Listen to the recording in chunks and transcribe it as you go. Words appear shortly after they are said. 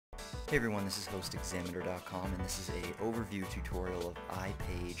Hey everyone, this is HostExaminer.com and this is a overview tutorial of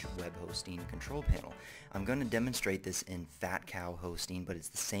iPage web hosting control panel. I'm going to demonstrate this in Fat Cow hosting, but it's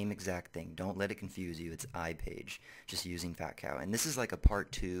the same exact thing. Don't let it confuse you. It's iPage, just using Fat Cow. And this is like a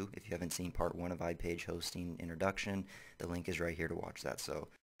part 2. If you haven't seen part 1 of iPage hosting introduction, the link is right here to watch that. So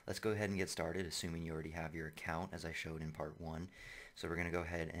let's go ahead and get started, assuming you already have your account as I showed in part 1. So we're going to go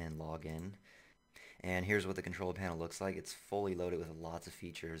ahead and log in. And here's what the control panel looks like. It's fully loaded with lots of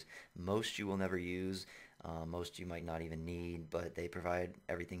features. Most you will never use, most you might not even need, but they provide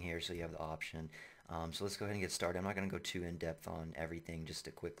everything here so you have the option. So let's go ahead and get started. I'm not going to go too in-depth on everything, just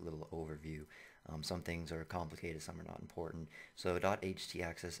a quick little overview. Some things are complicated, some are not important. So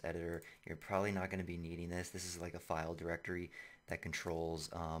 .htaccess editor, you're probably not going to be needing this. This is like a file directory that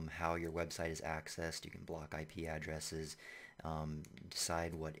controls how your website is accessed. You can block IP addresses,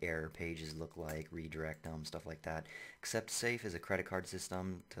 decide what error pages look like, redirect them, stuff like that. Accept Safe is a credit card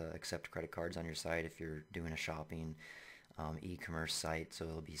system to accept credit cards on your site if you're doing a shopping e-commerce site, so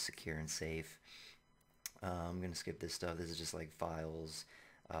it'll be secure and safe. I'm going to skip this stuff. This is just like files,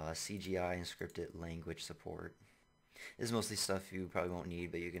 CGI and scripted language support. This is mostly stuff you probably won't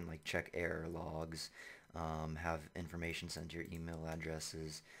need, but you can like check error logs, have information sent to your email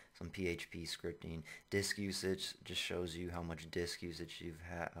addresses, some PHP scripting. Disk usage just shows you how much disk usage you've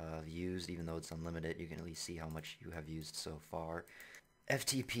used. Even though it's unlimited, you can at least see how much you have used so far.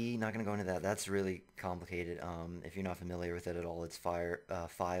 FTP, not going to go into that. That's really complicated. If you're not familiar with it at all, it's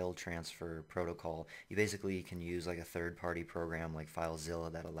file transfer protocol. You basically can use like a third-party program like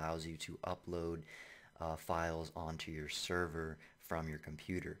FileZilla that allows you to upload files onto your server from your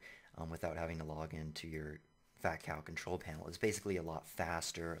computer without having to log into your Fat Cow control panel. It's basically a lot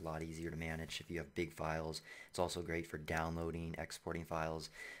faster, a lot easier to manage if you have big files. It's also great for downloading, exporting files.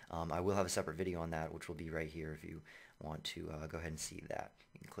 I will have a separate video on that, which will be right here if you want to go ahead and see that.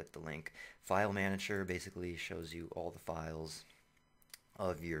 You can click the link. File Manager basically shows you all the files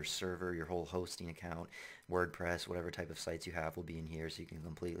of your server, your whole hosting account, WordPress, whatever type of sites you have will be in here, so you can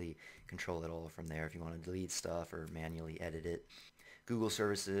completely control it all from there if you want to delete stuff or manually edit it. Google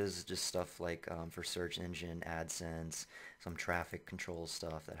services, just stuff like for search engine, AdSense, some traffic control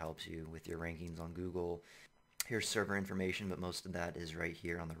stuff that helps you with your rankings on Google. Here's server information, but most of that is right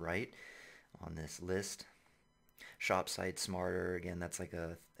here on the right on this list. Shop Site Smarter, again, that's like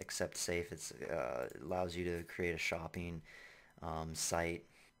a accept safe. It allows you to create a shopping site,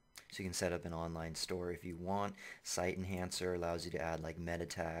 so you can set up an online store if you want. Site Enhancer allows you to add like meta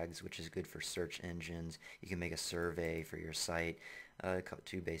tags, which is good for search engines. You can make a survey for your site.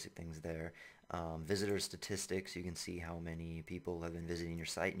 Two basic things there. Visitor statistics, you can see how many people have been visiting your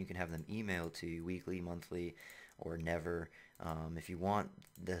site, and you can have them emailed to you weekly, monthly, or never. If you want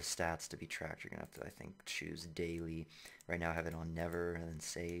the stats to be tracked, you're going to have to, I think, choose daily. Right now I have it on never and then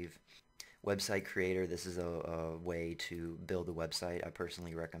save. Website Creator, this is a way to build a website. I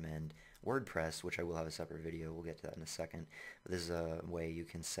personally recommend WordPress, which I will have a separate video. We'll get to that in a second. But this is a way you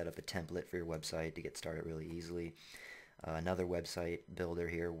can set up a template for your website to get started really easily. Another website builder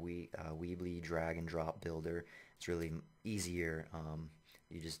here, Weebly Drag and Drop Builder. It's really easier.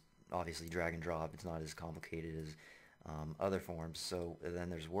 You just obviously drag and drop. It's not as complicated as other forms. So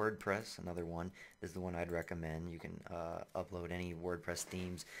then there's WordPress, another one. This is the one I'd recommend. You can upload any WordPress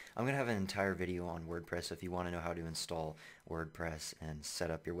themes. I'm going to have an entire video on WordPress, so if you want to know how to install WordPress and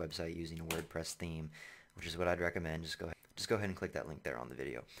set up your website using a WordPress theme, which is what I'd recommend, just go ahead and click that link there on the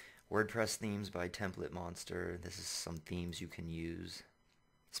video. WordPress themes by Template Monster. This is some themes you can use.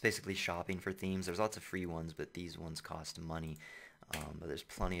 It's basically shopping for themes. There's lots of free ones, but these ones cost money. But there's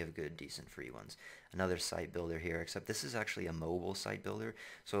plenty of good, decent free ones. Another site builder here, except this is actually a mobile site builder,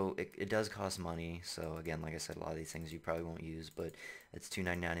 so it does cost money. So again, like I said, a lot of these things you probably won't use, but it's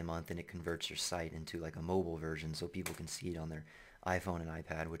 $2.99 a month, and it converts your site into like a mobile version, so people can see it on their iPhone and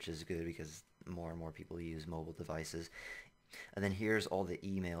iPad, which is good because more and more people use mobile devices. And then here's all the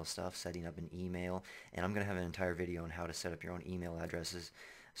email stuff, setting up an email, and I'm going to have an entire video on how to set up your own email addresses,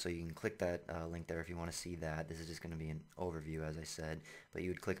 so you can click that link there if you want to see that. This is just going to be an overview, as I said, but you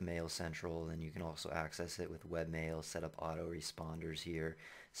would click Mail Central, and you can also access it with webmail, set up autoresponders here,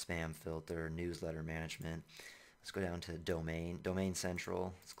 spam filter, newsletter management. Let's go down to Domain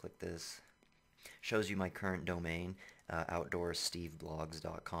Central. Let's click this. Shows you my current domain,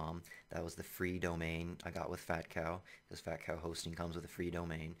 outdoorsteveblogs.com. That was the free domain I got with Fat Cow, because Fat Cow hosting comes with a free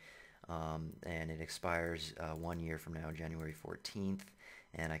domain. And it expires 1 year from now, January 14th,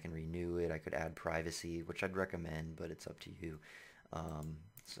 and I can renew it. I could add privacy, which I'd recommend, but it's up to you.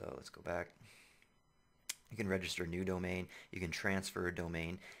 So let's go back. You can register a new domain. You can transfer a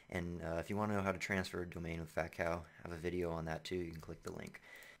domain, and if you want to know how to transfer a domain with Fat Cow, I have a video on that too. You can click the link.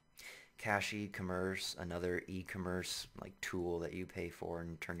 Cache Commerce, another e-commerce like tool that you pay for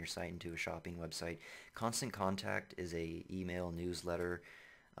and turn your site into a shopping website. Constant Contact is a email newsletter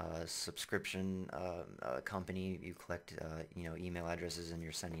subscription company. You collect email addresses and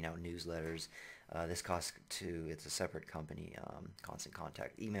you're sending out newsletters. This costs it's a separate company, Constant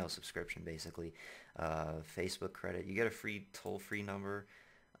Contact, email subscription basically. Facebook credit, you get a free toll-free number,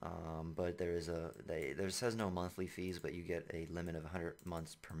 but there says no monthly fees, but you get a limit of 100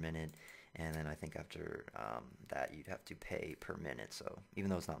 months per minute, and then I think after that you'd have to pay per minute. So even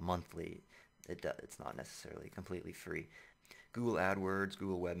though it's not monthly, it's not necessarily completely free. Google AdWords,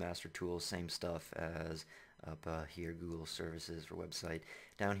 Google Webmaster Tools, same stuff as up here, Google Services for website.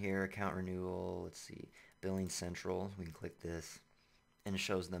 Down here, account renewal, let's see, Billing Central, we can click this, and it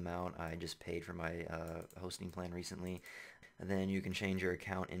shows the amount I just paid for my hosting plan recently. And then you can change your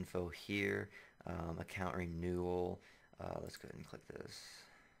account info here, account renewal, let's go ahead and click this.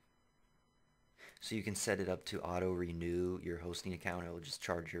 So you can set it up to auto-renew your hosting account. It will just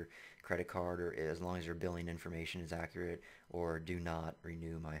charge your credit card, or as long as your billing information is accurate, or do not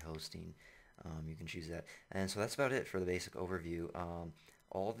renew my hosting. You can choose that. And so that's about it for the basic overview.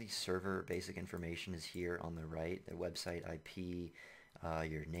 All the server basic information is here on the right, the website IP,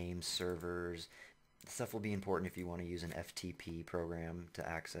 your name, servers. This stuff will be important if you want to use an FTP program to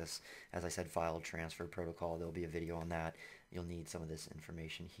access, as I said, file transfer protocol. There'll be a video on that. You'll need some of this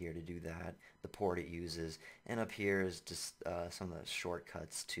information here to do that, the port it uses, and up here is just some of the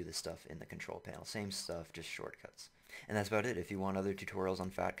shortcuts to the stuff in the control panel. Same stuff, just shortcuts. And that's about it. If you want other tutorials on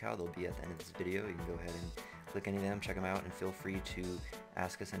Fat Cow, they'll be at the end of this video. You can go ahead and click any of them, check them out, and feel free to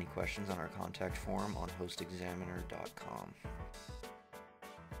ask us any questions on our contact form on hostexaminer.com.